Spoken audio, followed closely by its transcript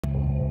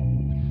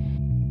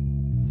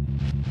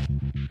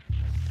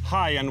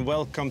Hi and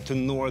welcome to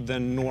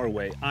northern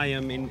Norway. I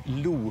am in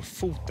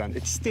Lofoten.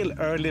 It's still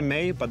early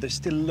May, but there's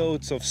still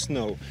loads of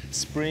snow.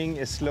 Spring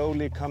is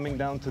slowly coming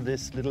down to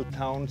this little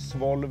town,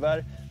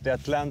 Svolvær. The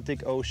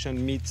Atlantic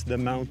Ocean meets the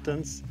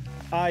mountains.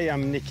 I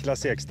am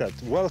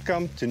Niklas.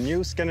 Welcome to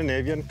New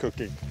Scandinavian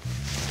Cooking.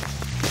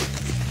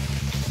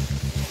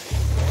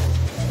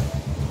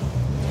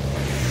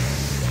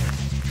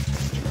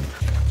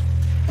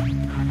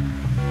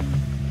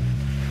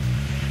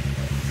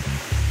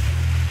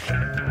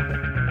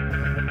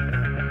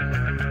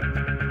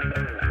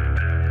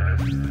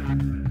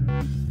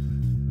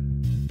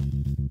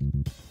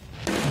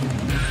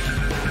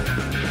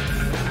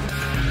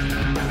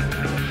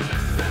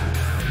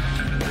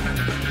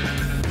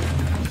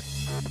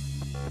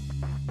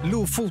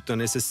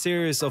 Lofoten is a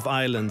series of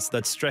islands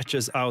that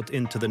stretches out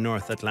into the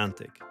North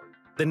Atlantic.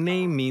 The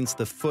name means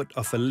the foot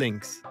of a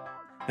lynx.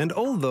 And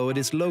although it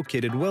is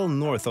located well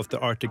north of the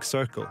Arctic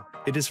Circle,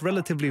 it is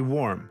relatively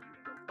warm.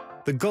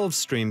 The Gulf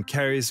Stream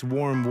carries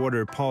warm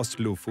water past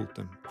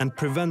Lofoten and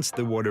prevents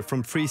the water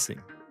from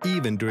freezing,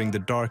 even during the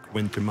dark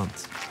winter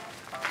months.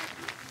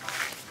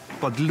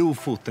 But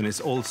Lofoten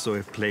is also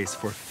a place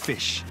for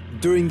fish.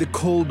 During the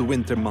cold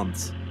winter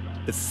months,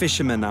 the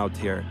fishermen out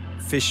here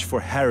fish for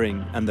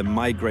herring and the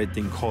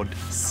migrating cod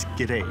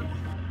skrei.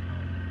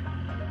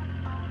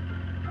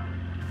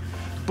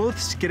 Both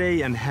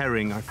skrei and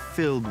herring are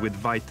filled with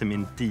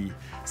vitamin D,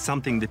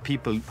 something the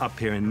people up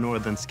here in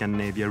northern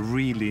Scandinavia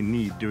really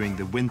need during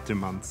the winter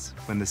months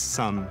when the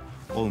sun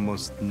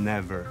almost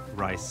never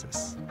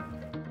rises.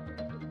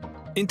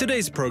 In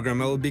today's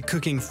program, I will be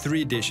cooking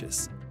 3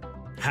 dishes: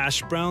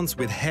 hash browns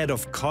with head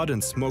of cod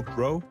and smoked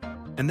roe,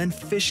 and then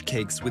fish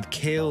cakes with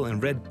kale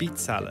and red beet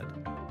salad.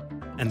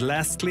 And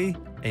lastly,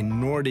 a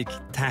Nordic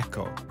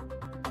taco.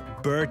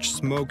 Birch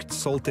smoked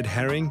salted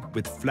herring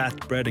with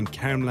flatbread and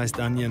caramelized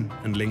onion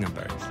and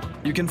lingonberries.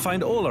 You can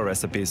find all our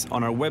recipes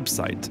on our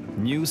website,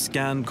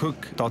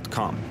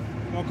 newscancook.com.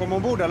 Man kommer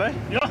ombord eller?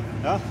 Ja.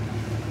 Ja.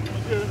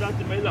 Du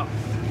väntar mig där.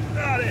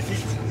 Ja, det är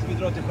fint. Ska vi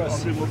dra till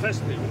sjöss? Ja, vi må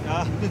fest nu.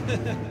 Ja.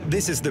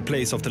 This is the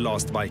place of the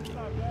last Viking.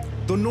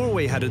 Though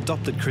Norway had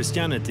adopted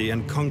Christianity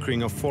and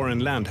conquering of foreign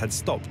land had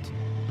stopped,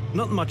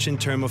 not much in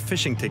terms of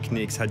fishing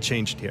techniques had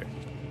changed here.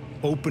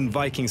 Open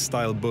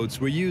Viking-style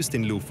boats were used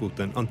in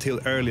Lofoten until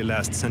early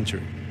last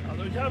century. Ja,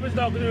 då kan vi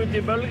snart ut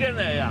i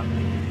bölgerna igen.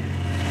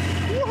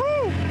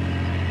 Woohoo!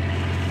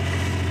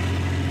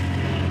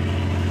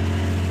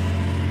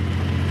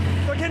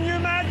 So can you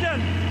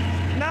imagine?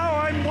 Now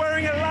I'm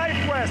wearing a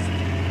life vest.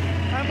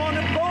 I'm on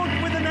a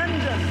boat with an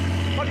engine.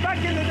 But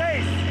back in the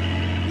days,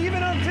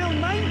 even until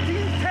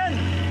 1910,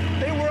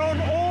 they were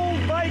on old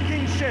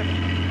Viking ship.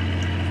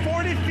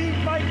 40 feet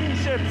Viking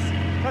ships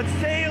that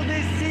sailed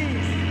these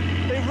seas.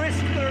 They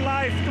risked their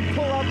life to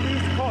pull up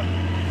these cod.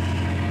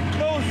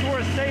 Those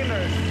were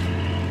sailors.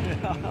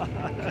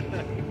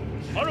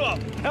 Har du?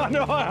 Ja, nu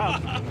har jag.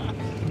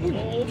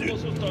 Och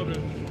så står du.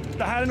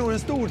 Det här är nog en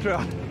stor, tror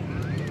jag.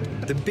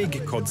 The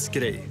big cod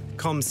skrei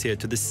comes here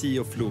to the Sea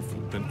of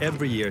Lofoten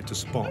every year to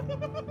spawn.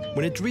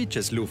 When it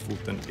reaches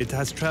Lofoten, it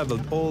has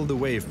traveled all the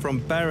way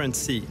from Barents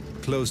Sea,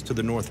 close to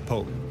the North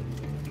Pole.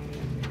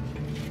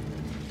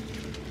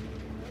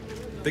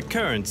 The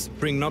currents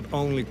bring not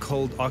only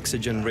cold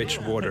oxygen-rich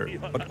water,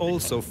 but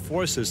also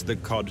forces the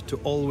cod to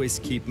always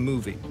keep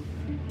moving.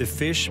 The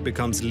fish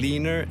becomes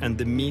leaner and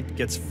the meat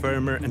gets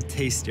firmer and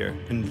tastier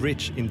and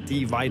rich in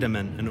D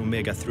vitamin and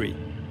omega-3.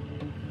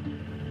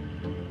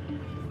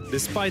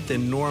 Despite the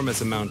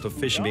enormous amount of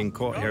fish being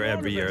caught here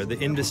every year, the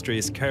industry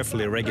is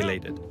carefully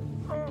regulated.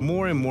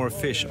 More and more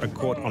fish are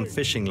caught on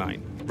fishing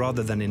line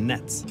rather than in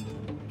nets.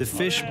 The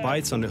fish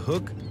bites on the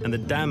hook and the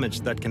damage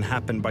that can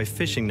happen by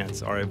fishing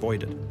nets are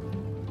avoided.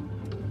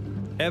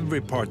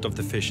 Every part of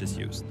the fish is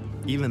used,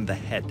 even the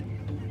head.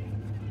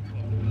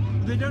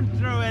 They don't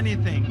throw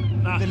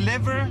anything. Nah. The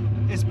liver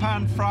is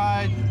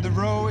pan-fried, the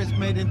roe is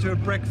made into a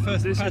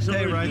breakfast This is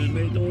pate, right?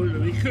 made oil.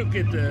 We cook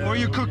it. Or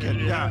you cook it,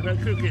 yeah. We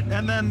cook it.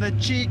 And then the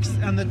cheeks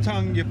and the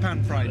tongue you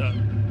pan-fried. Yeah.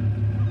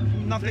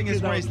 Nothing Take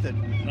is it out. wasted.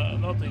 No,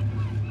 nothing.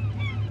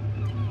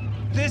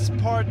 This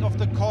part of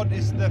the cod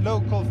is the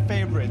local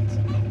favorite,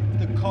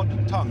 the cod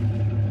tongue.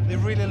 They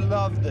really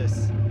love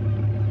this.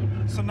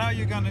 So now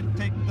you're gonna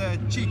take the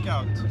cheek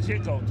out.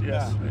 Check out,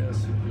 yes, Yeah.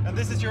 yes. And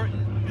this is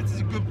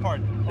a good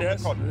part of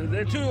Yes, the cod.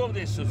 there are 2 of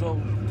this, so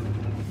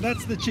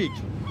That's the cheek.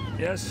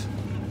 yes.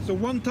 So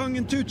 1 tongue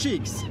and 2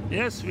 cheeks.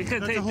 Yes, we can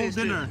That's take a whole this.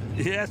 dinner.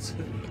 Yes.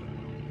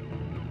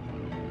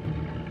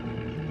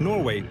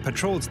 Norway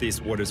patrols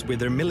these waters with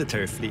their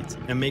military fleet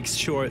and makes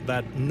sure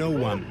that no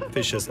one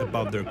fishes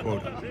above their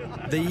quota.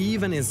 They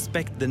even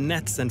inspect the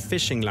nets and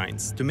fishing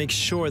lines to make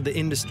sure the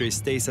industry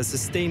stays as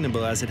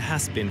sustainable as it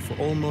has been for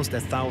almost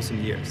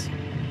 1,000 years.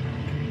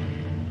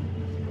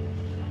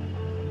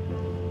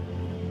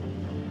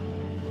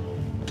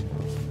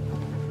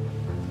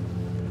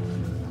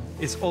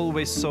 It's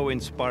always so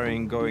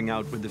inspiring going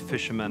out with the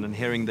fishermen and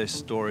hearing their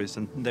stories,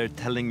 and they're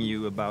telling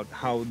you about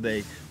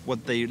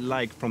what they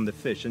like from the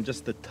fish, and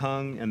just the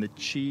tongue and the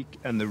cheek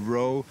and the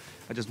roe.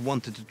 I just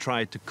wanted to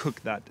try to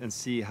cook that and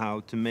see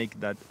how to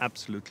make that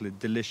absolutely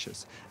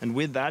delicious. And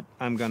with that,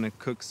 I'm gonna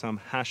cook some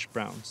hash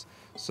browns.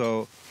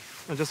 So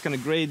I'm just gonna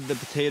grate the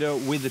potato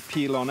with the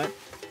peel on it.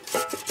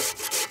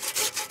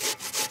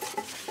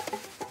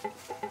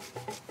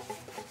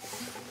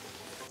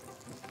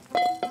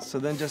 So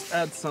then just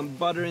add some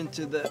butter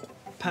into the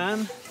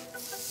pan.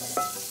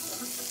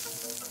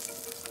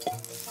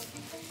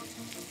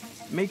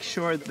 Make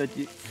sure that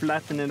you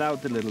flatten it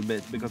out a little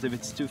bit, because if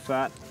it's too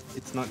fat,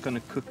 it's not going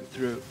to cook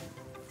through.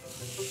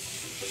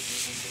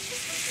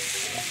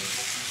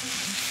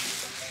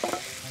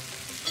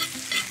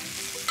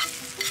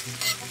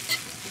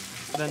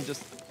 Then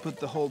just put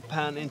the whole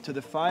pan into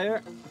the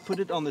fire. Put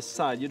it on the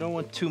side. You don't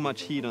want too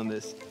much heat on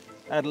this.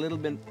 Add a little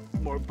bit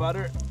more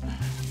butter.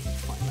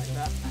 Fine like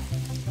that.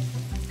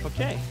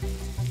 Okay.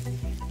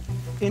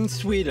 In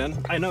Sweden,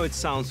 I know it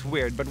sounds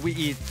weird, but we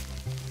eat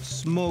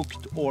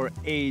smoked or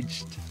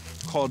aged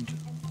cod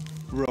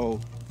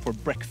roe for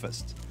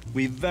breakfast.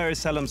 We very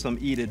seldom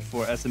eat it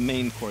as a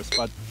main course,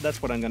 but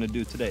that's what I'm gonna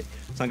do today.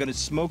 So I'm gonna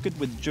smoke it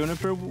with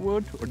juniper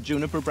wood or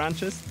juniper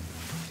branches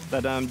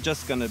that I'm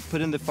just gonna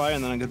put in the fire,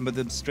 and then I'm gonna put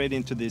them straight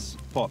into this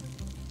pot.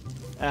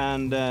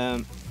 And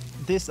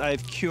this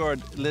I've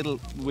cured a little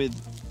with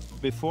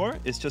before.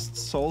 It's just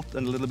salt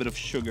and a little bit of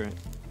sugar,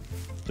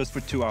 just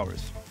for 2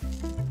 hours.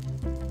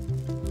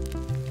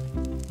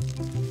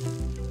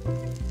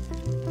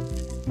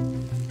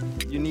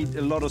 You need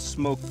a lot of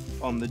smoke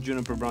on the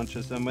juniper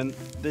branches, and when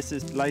this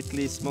is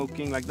lightly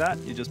smoking like that,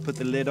 you just put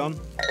the lid on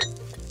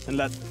and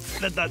let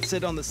that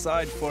sit on the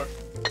side for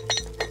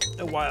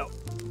a while.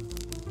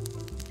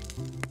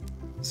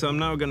 So I'm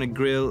now gonna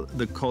grill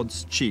the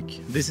cod's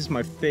cheek. This is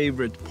my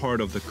favorite part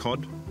of the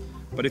cod,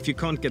 but if you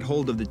can't get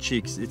hold of the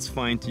cheeks, it's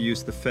fine to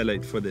use the fillet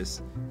for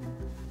this.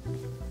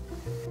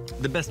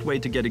 The best way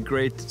to get a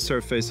great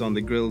surface on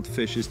the grilled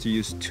fish is to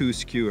use 2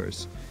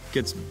 skewers. It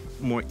gets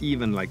more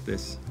even like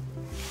this.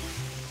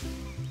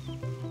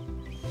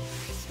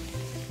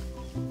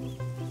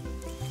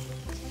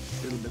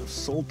 A little bit of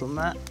salt on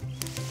that.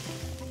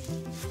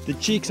 The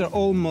cheeks are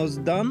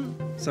almost done,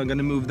 so I'm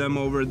gonna move them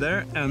over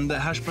there, and the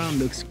hash brown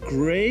looks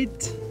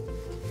great.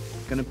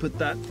 Gonna put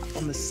that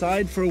on the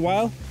side for a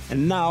while,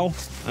 and now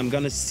I'm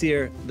gonna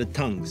sear the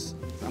tongues.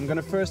 I'm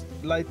gonna first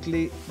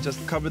lightly just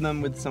cover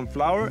them with some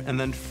flour and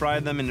then fry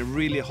them in a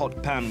really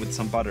hot pan with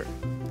some butter.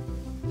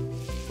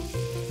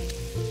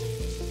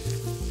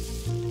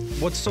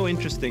 What's so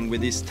interesting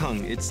with this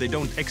tongue, it's they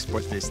don't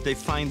export this. They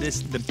find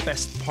this the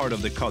best part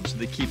of the cod, so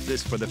they keep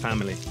this for the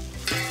family.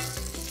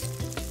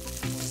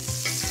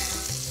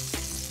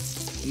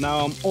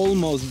 Now I'm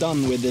almost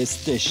done with this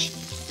dish.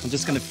 I'm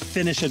just gonna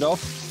finish it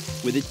off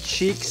with the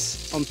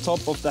cheeks on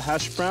top of the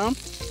hash brown.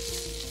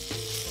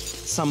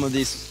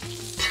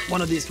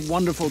 One of these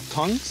wonderful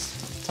tongues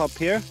top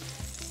here.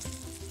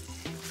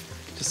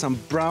 Just some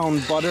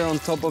brown butter on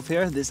top of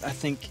here. This, I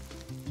think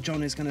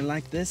Johnny's gonna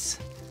like this.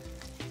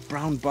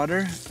 Brown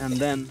butter, and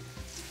then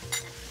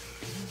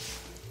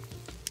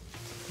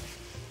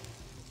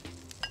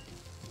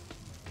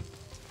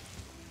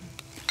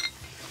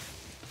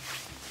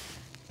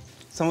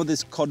some of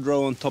this cod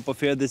roe on top of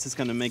here. This is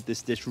gonna make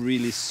this dish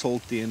really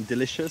salty and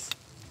delicious.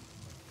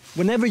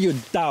 Whenever you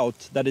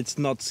doubt that it's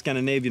not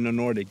Scandinavian or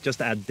Nordic,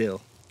 just add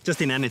dill. Just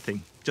in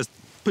anything. Just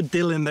put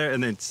dill in there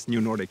and it's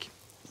new Nordic.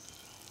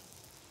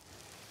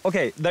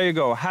 Okay, there you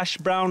go. Hash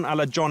brown a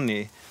la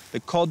Johnny. The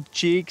cod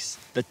cheeks,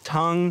 the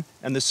tongue,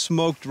 and the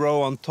smoked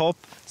roe on top.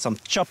 Some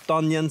chopped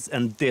onions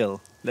and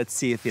dill. Let's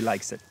see if he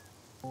likes it.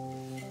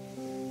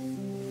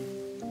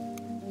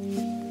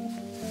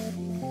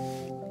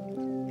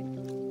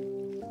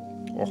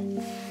 Oh,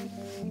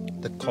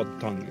 the cod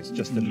tongue is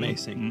just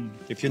amazing.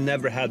 If you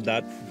never had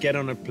that, get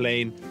on a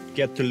plane,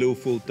 get to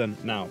Lofoten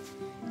now.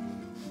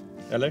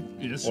 Eller?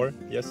 Yes. Or,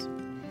 yes.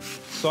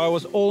 So I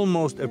was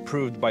almost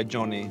approved by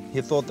Johnny.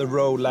 He thought the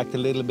roe lacked a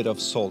little bit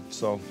of salt,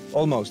 so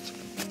almost.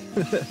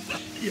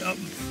 Yeah.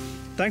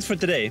 Thanks for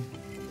today.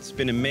 It's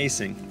been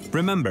amazing.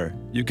 Remember,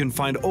 you can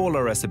find all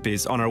our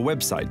recipes on our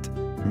website,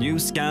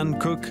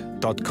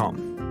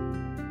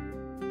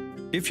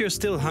 newscancook.com. If you're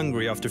still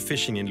hungry after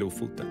fishing in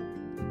Lofoten,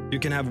 you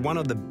can have one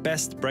of the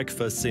best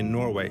breakfasts in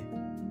Norway,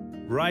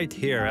 right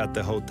here at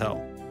the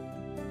hotel.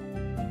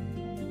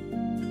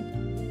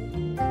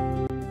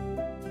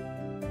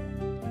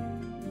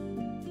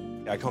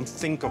 I can't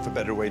think of a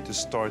better way to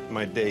start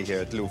my day here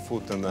at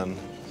Lofoten than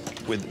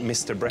with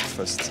Mr.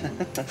 Breakfast.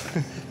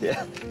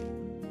 Yeah.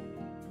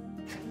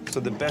 So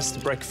the best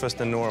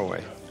breakfast in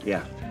Norway.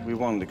 Yeah, we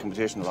won the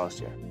competition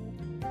last year.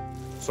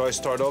 So I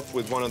start off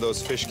with one of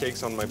those fish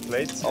cakes on my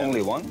plate.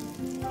 Only one?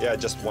 Yeah,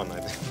 just one,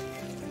 I think.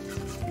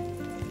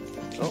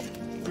 Oh,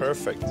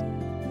 perfect.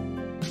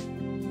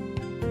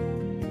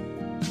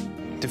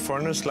 Do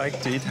foreigners like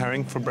to eat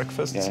herring for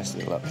breakfast? Yes,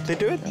 they love it. They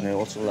do it? And they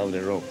also love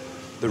the roe.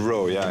 The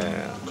roe,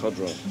 yeah. Cod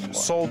roe.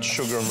 Salt,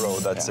 sugar, and roe,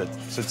 that's Yeah. it.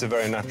 So it's a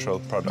very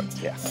natural product.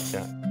 Yeah.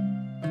 Yeah.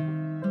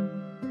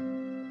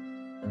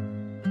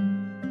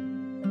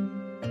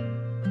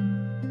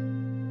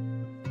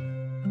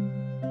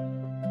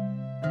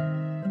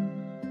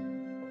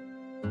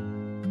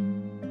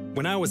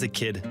 When I was a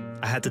kid,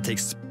 I had to take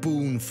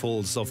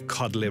spoonfuls of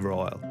cod liver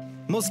oil.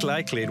 Most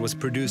likely it was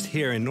produced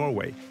here in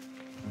Norway.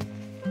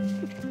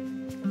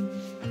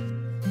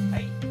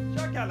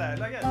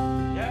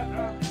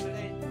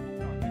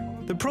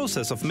 The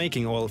process of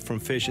making oil from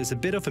fish is a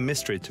bit of a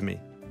mystery to me.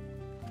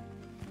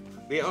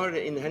 We are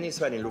in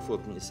Henningsvær in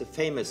Lofoten. It's a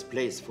famous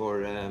place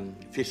for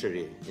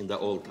fishery in the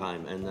old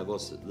time, and it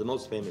was the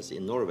most famous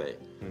in Norway.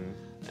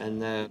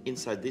 And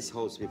inside this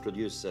house we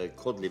produce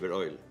cod liver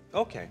oil.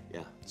 Okay.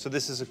 Yeah. So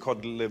this is a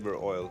cod liver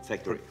oil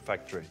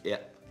factory. Yeah.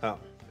 Oh.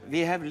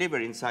 We have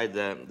liver inside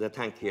the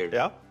tank here.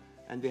 Yeah.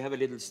 And we have a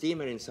little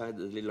steamer inside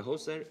the little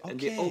hose there. Okay.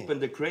 And we open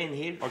the crane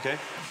here. Okay.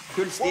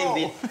 Full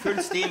steam. Full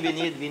steam.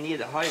 We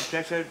need high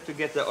pressure to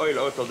get the oil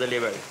out of the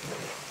liver.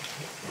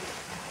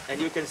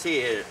 And you can see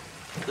here,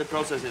 the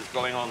process is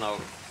going on now.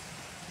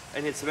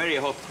 And it's very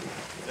hot.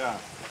 Yeah.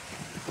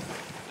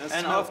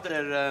 And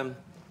after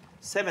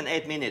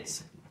 7-8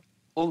 minutes,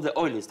 all the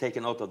oil is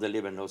taken out of the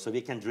liver now, so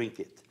we can drink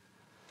it.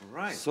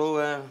 Right.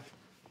 So,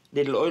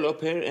 little oil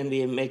up here, and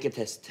we make a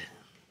test.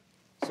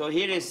 So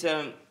here is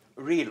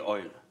real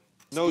oil.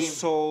 No Steam.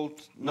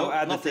 salt, no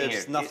nothing additives,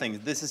 here. nothing.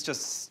 This is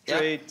just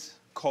straight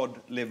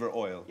cod liver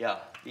oil. Yeah.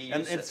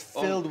 And it's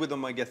filled with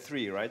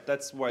omega-3, right?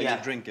 That's why you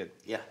drink it.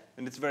 Yeah.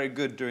 And it's very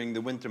good during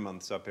the winter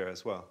months up here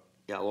as well.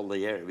 Yeah, all the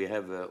year. We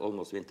have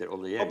almost winter all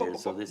the year here,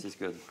 so this is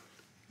good.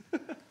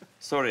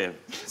 Sorry,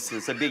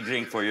 it's a big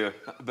drink for you,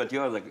 but you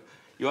are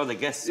the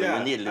guest, so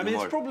you need a little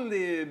more. It's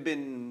probably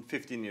been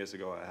 15 years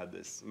ago I had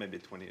this, maybe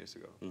 20 years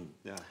ago.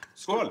 Yeah.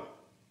 Skål!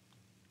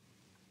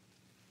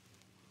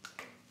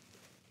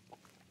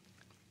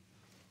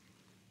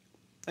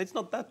 It's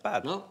not that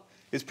bad. No?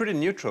 It's pretty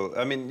neutral.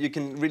 I mean, you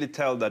can really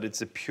tell that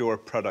it's a pure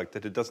product,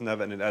 that it doesn't have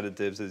any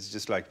additives. It's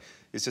just like,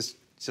 it's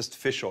just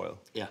fish oil.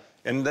 Yeah.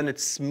 And then it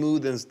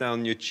smoothens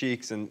down your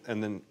cheeks, and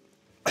then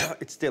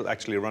it's still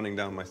actually running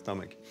down my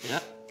stomach.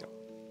 Yeah.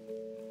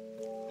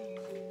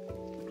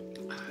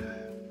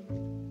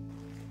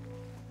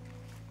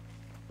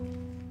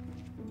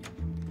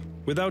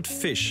 Without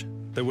fish,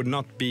 there would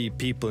not be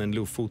people in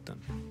Lofoten.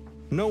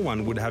 No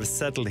one would have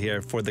settled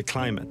here for the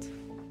climate.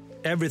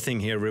 Everything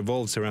here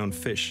revolves around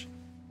fish.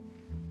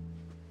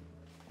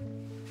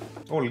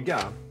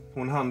 Olga,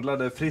 hon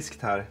handlade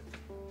friskt här.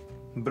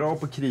 Bra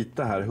på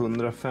krita här,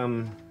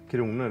 105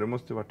 kronor. Det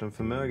måste ju varit en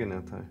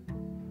förmögenhet här.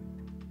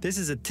 This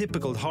is a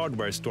typical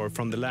hardware store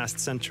from the last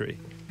century.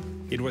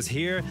 It was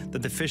here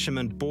that the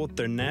fishermen bought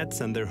their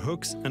nets and their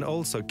hooks and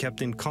also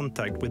kept in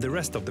contact with the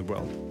rest of the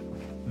world.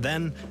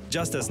 Then,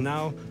 just as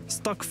now,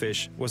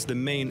 stockfish was the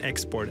main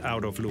export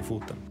out of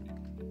Lofoten.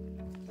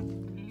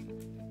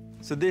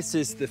 So this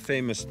is the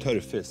famous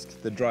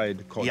törrfisk, the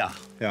dried cod.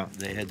 Yeah.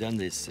 They had done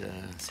this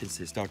since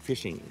they start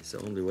fishing. It's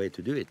the only way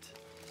to do it.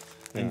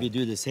 And we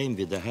do the same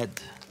with the head.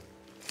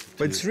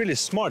 But it's really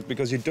smart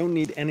because you don't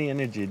need any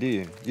energy, do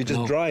you? You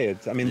just dry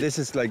it. I mean, this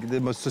is like the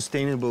most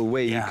sustainable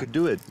way you could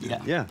do it.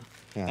 Yeah.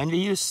 And we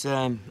use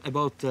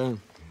about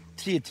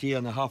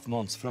 3.5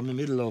 months from the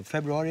middle of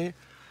February,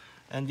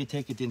 and we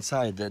take it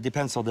inside.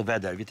 Depends on the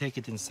weather. We take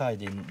it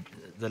inside in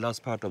the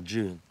last part of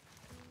June.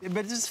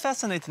 But it's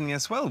fascinating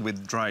as well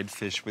with dried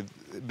fish,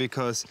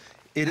 because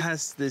it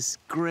has this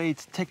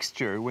great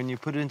texture. When you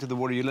put it into the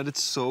water, you let it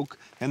soak,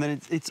 and then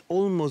it's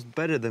almost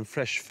better than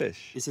fresh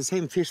fish. It's the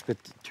same fish, but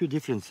two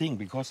different things,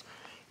 because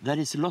there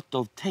is a lot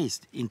of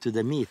taste into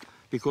the meat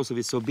because of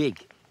it's so big.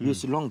 It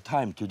uses a long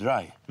time to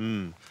dry.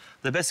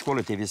 The best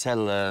quality we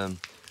sell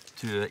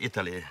to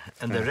Italy,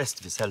 and the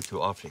rest we sell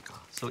to Africa.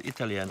 So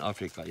Italy and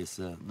Africa is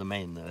the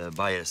main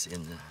buyers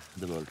in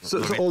the world.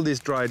 So all these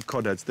dried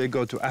cod heads, they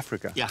go to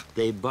Africa? Yeah,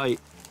 they buy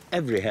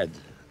every head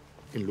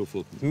in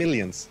Lofoten.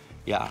 Millions?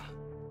 Yeah.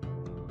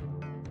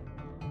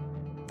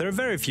 There are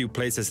very few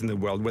places in the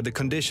world where the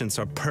conditions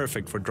are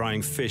perfect for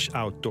drying fish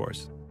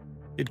outdoors.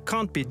 It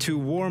can't be too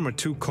warm or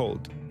too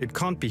cold. It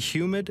can't be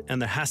humid,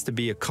 and there has to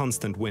be a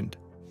constant wind.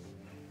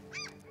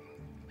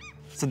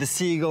 So the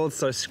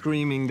seagulls are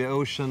screaming, the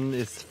ocean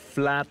is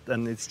flat,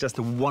 and it's just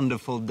a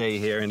wonderful day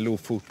here in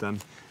Lofoten.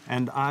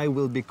 And I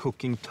will be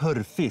cooking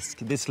törrfisk,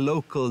 this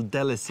local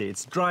delicacy.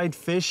 It's dried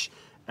fish,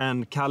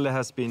 and Kalle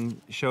has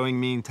been showing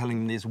me and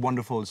telling me these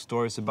wonderful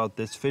stories about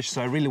this fish,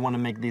 so I really want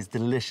to make these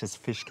delicious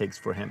fish cakes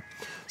for him.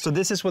 So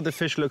this is what the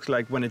fish looks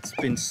like when it's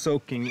been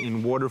soaking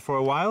in water for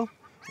a while.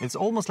 It's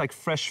almost like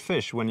fresh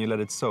fish when you let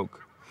it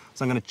soak.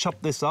 So I'm going to chop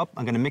this up,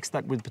 I'm going to mix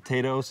that with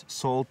potatoes,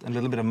 salt, and a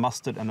little bit of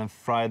mustard, and then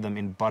fry them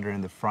in butter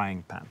in the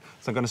frying pan.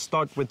 So I'm going to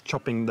start with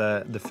chopping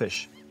the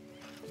fish.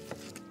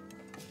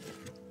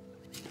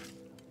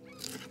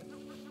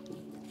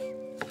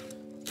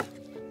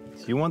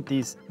 So you want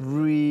these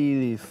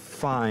really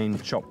fine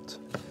chopped.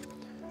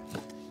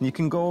 You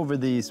can go over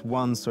these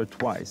once or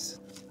twice.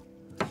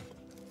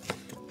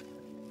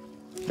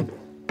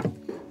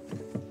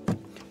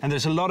 And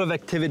there's a lot of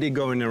activity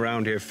going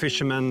around here.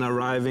 Fishermen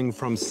arriving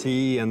from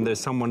sea, and there's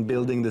someone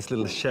building this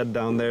little shed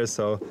down there,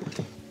 so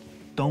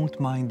don't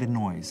mind the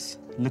noise.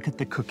 Look at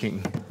the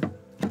cooking.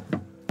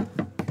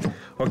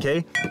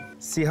 Okay,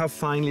 see how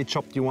finely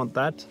chopped you want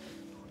that?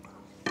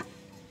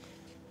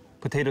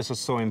 Potatoes are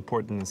so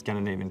important in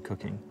Scandinavian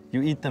cooking.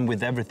 You eat them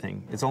with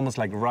everything. It's almost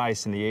like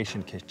rice in the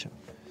Asian kitchen.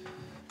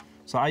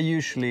 So I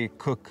usually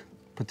cook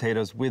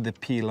potatoes with the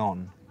peel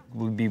on. It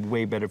would be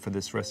way better for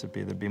this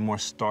recipe. There'd be more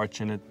starch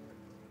in it.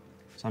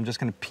 So I'm just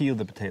gonna peel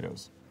the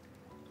potatoes.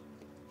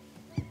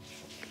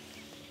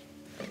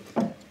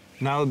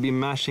 Now I'll be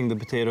mashing the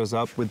potatoes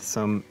up with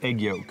some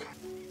egg yolk.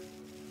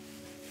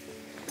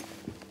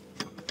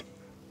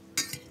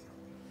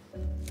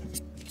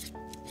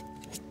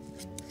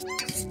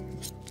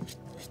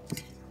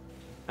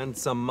 And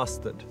some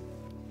mustard.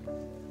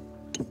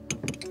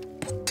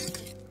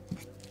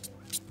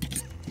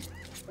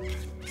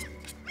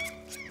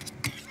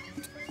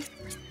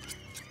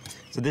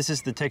 So this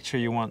is the texture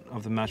you want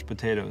of the mashed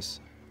potatoes.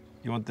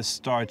 You want the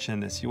starch in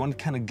this. You want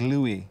kind of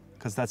gluey,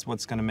 because that's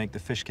what's going to make the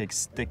fish cake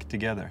stick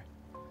together.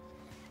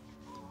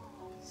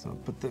 So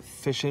put the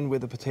fish in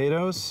with the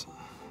potatoes.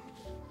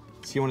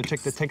 So you want to check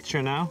the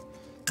texture now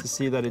to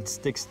see that it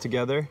sticks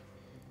together.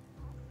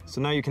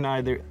 So now you can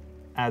either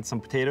add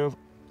some potato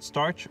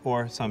starch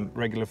or some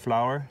regular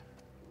flour.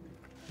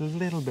 A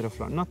little bit of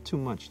flour, not too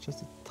much,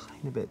 just a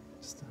tiny bit,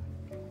 just a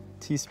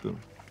teaspoon.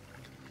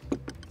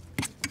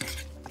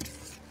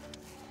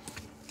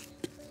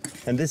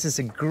 And this is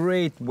a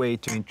great way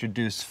to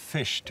introduce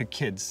fish to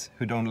kids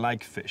who don't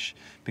like fish,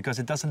 because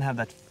it doesn't have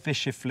that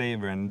fishy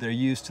flavor and they're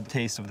used to the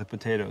taste of the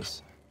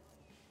potatoes.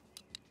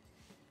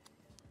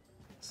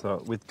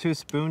 So with 2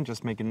 spoons,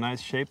 just make a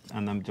nice shape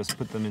and then just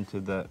put them into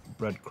the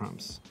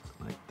breadcrumbs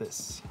like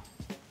this.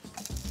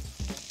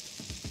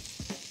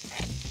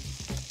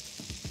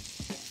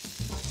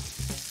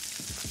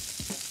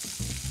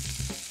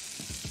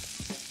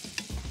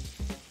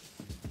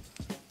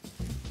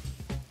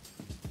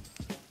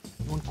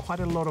 You want quite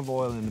a lot of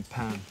oil in the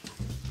pan,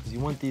 because you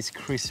want these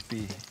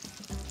crispy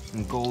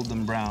and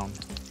golden brown.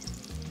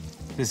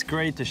 It's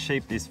great to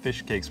shape these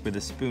fish cakes with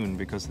a spoon,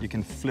 because you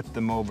can flip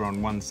them over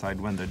on one side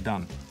when they're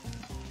done.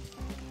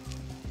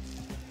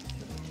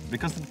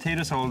 Because the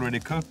potatoes are already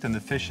cooked and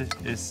the fish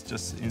is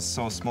just in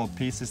so small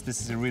pieces,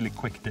 this is a really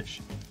quick dish.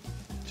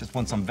 Just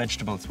want some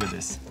vegetables with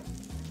this.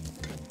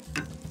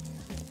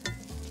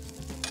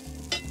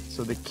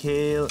 So the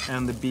kale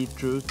and the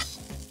beetroots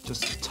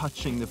just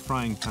touching the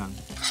frying pan.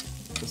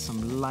 Just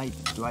some light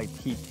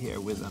heat here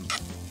with them.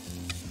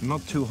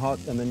 Not too hot,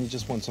 and then you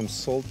just want some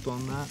salt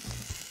on that.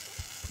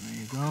 There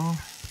you go.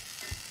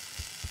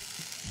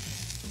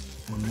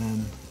 And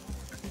then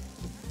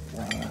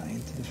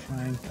into the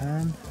frying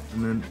pan.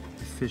 And then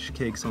the fish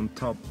cakes on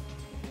top.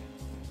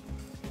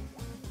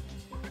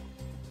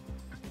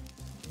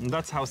 And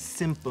that's how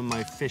simple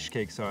my fish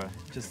cakes are.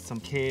 Just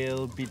some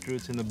kale,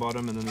 beetroots in the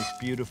bottom, and then these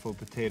beautiful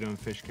potato and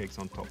fish cakes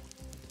on top.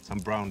 Some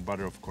brown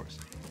butter, of course.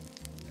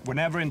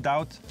 Whenever in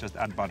doubt, just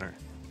add butter.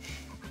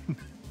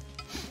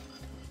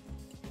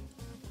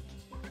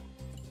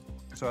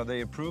 So are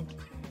they approved?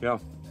 Yeah.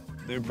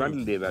 They're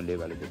approved.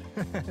 Very good.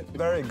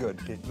 Very good.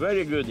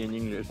 Very good in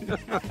English.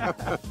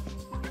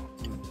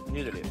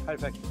 Nydelig.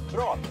 Perfekt.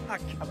 Bra,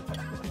 tack!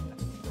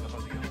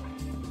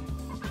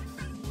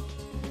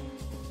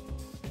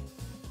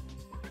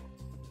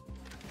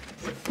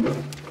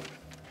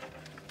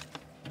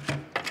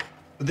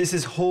 This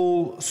is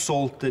whole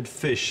salted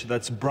fish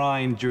that's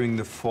brined during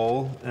the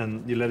fall,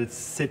 and you let it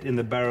sit in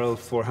the barrel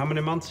for how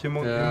many months? Hur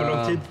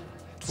lång tid?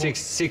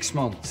 6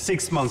 months.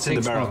 6 months in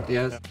the barrel. Months,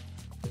 yes.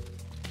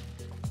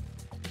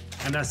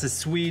 And as a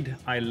Swede,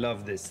 I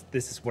love this.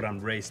 This is what I'm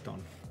raised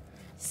on.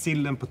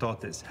 Sill and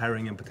potatis,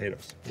 herring and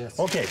potatoes. Yes.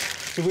 Okay,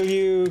 so will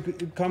you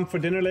come for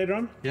dinner later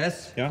on?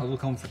 Yes, Yeah. I will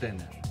come for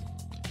dinner.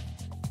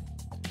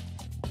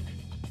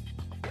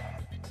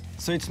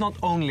 So it's not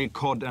only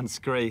cod and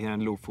skrei here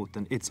in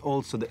Lofoten, it's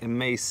also the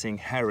amazing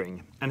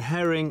herring. And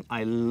herring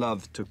I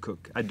love to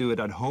cook. I do it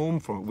at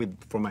home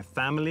for my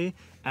family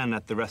and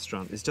at the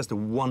restaurant. It's just a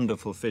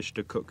wonderful fish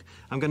to cook.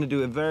 I'm gonna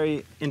do a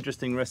very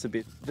interesting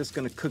recipe. Just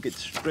gonna cook it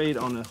straight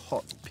on a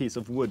hot piece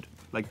of wood,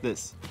 like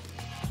this.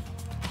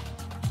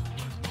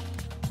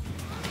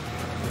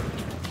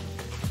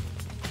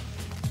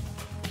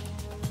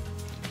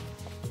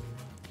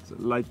 So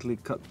lightly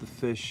cut the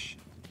fish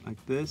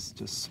like this,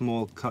 just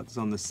small cuts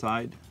on the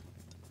side.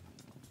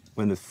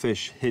 When the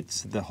fish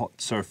hits the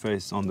hot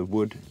surface on the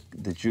wood,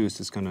 the juice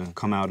is gonna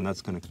come out and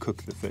that's gonna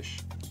cook the fish.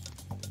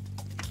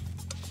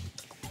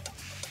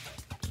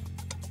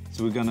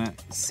 So we're gonna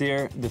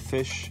sear the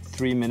fish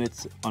 3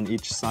 minutes on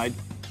each side.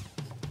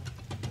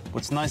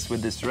 What's nice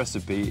with this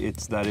recipe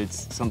is that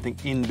it's something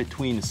in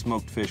between a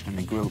smoked fish and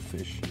a grilled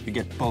fish. You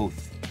get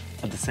both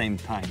at the same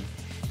time.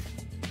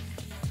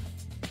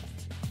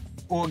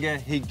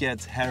 Åge, he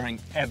gets herring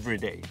every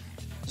day.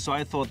 So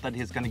I thought that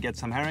he's gonna get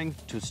some herring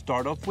to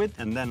start off with,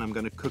 and then I'm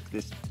gonna cook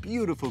this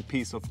beautiful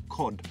piece of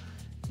cod.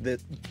 The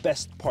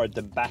best part,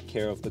 the back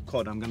here of the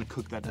cod, I'm gonna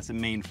cook that as a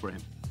main for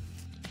him.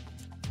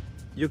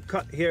 You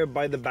cut here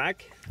by the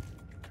back.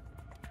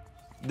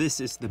 This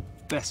is the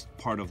best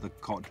part of the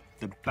cod,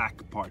 the back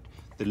part,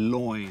 the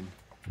loin.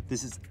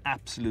 This is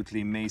absolutely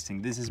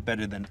amazing. This is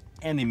better than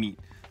any meat.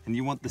 And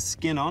you want the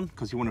skin on,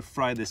 because you want to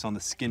fry this on the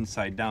skin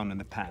side down in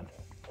the pan.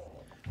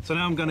 So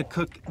now I'm gonna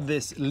cook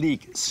this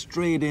leek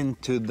straight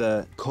into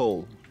the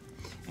coal.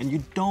 And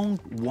you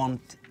don't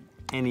want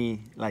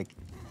any like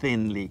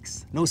thin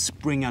leeks. No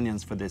spring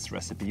onions for this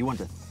recipe. You want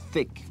a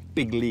thick,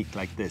 big leek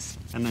like this,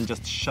 and then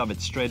just shove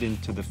it straight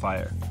into the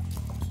fire.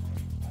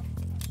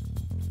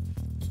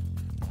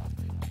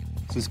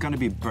 So it's gonna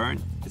be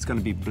burnt, it's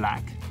gonna be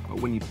black,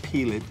 but when you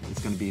peel it,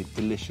 it's gonna be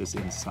delicious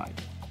inside.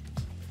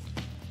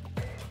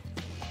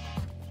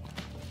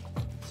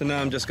 So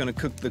now I'm just gonna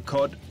cook the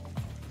cod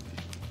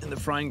in the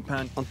frying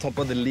pan on top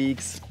of the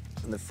leeks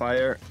and the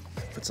fire.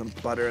 Put some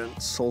butter and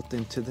salt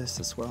into this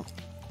as well.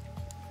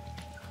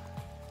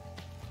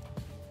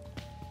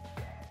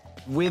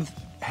 With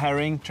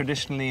herring,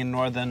 traditionally in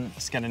northern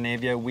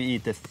Scandinavia, we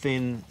eat a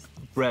thin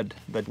bread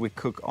that we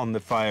cook on the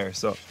fire.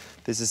 So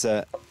this is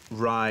a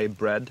rye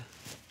bread.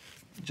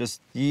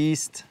 Just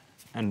yeast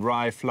and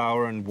rye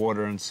flour and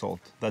water and salt.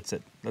 That's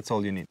it. That's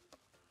all you need.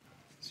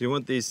 So you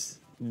want these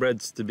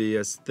breads to be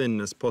as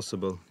thin as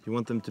possible. You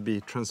want them to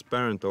be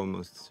transparent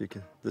almost, so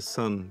the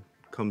sun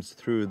comes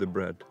through the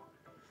bread.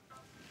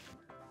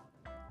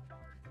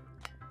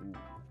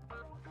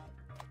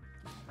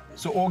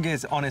 So Åge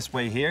is on his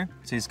way here.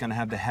 So he's gonna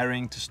have the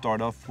herring to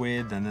start off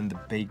with, and then the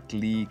baked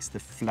leeks, the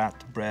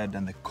flat bread,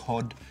 and the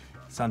cod.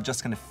 So I'm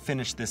just gonna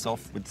finish this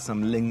off with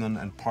some lingon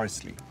and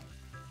parsley.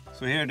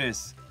 So here it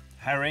is,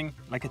 herring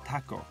like a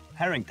taco,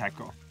 herring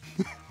taco.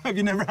 Have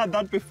you never had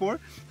that before?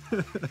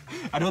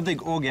 I don't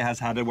think Åge has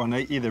had one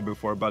either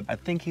before, but I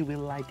think he will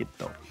like it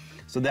though.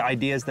 So the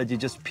idea is that you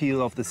just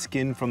peel off the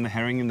skin from the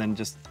herring and then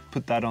just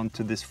put that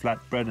onto this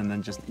flatbread and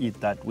then just eat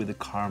that with the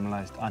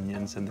caramelized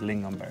onions and the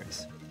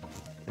lingonberries.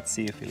 Let's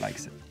see if he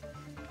likes it.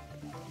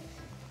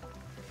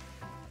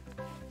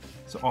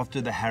 So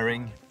after the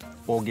herring,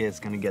 Åge is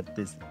gonna get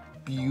this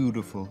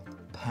beautiful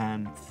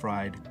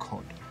pan-fried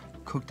cod,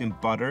 cooked in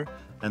butter,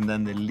 and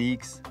then the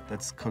leeks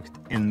that's cooked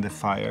in the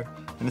fire.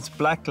 And it's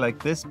black like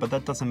this, but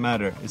that doesn't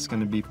matter. It's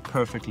gonna be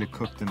perfectly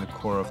cooked in the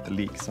core of the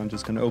leeks. So I'm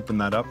just gonna open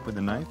that up with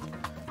a knife.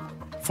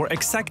 For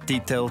exact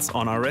details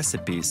on our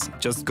recipes,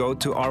 just go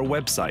to our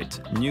website,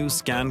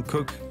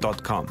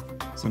 newscancook.com.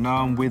 So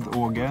now I'm with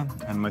Åge,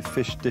 and my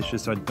fish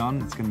dishes are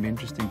done. It's gonna be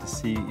interesting to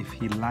see if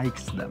he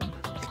likes them.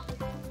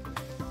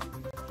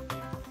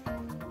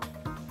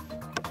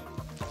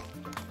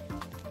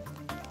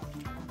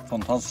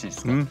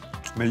 Fantastiskt.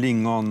 Med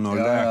lingon och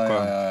lök.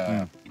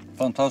 Ja.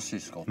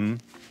 Fantastiskt gott.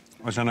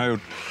 Och sen har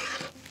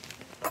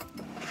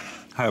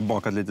jag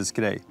bakat lite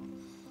skrej.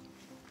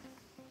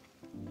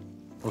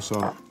 Och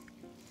så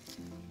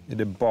är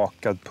det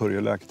bakad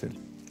purjolök till.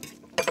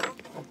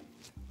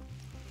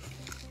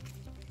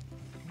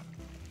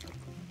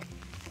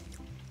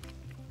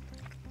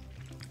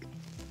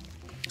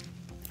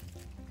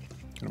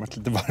 Det har varit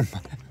lite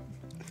varmare.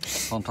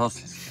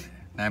 Fantastiskt.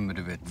 Nej, men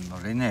du vet,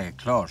 när den är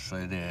klar så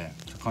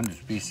kan du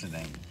spisa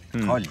den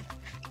kall.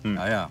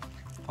 Ja.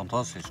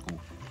 Fantastiskt god.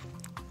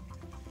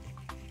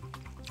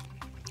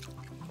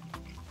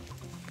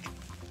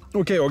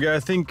 Okay, Åge,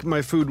 I think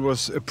my food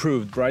was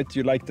approved, right?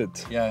 You liked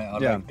it? Yeah, I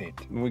liked it.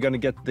 We're gonna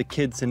get the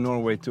kids in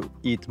Norway to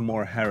eat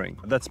more herring.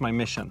 That's my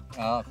mission.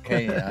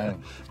 Okay.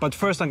 But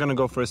first I'm gonna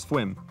go for a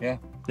swim. Yeah.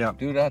 Yeah.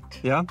 Do that.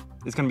 Yeah?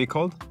 It's gonna be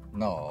cold?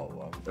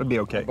 No. It'll be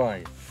okay.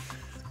 Bye.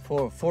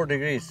 4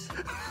 degrees.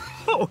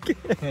 Okay.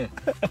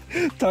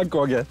 Tack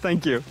Åge.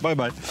 Thank you. Bye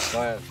bye.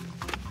 Bye.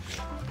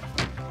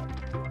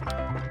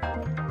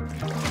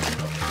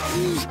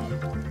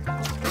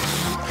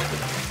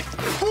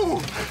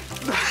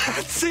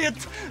 That's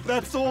it!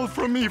 That's all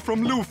from me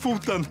from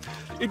Lofoten.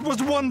 It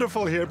was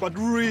wonderful here, but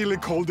really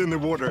cold in the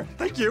water.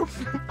 Thank you.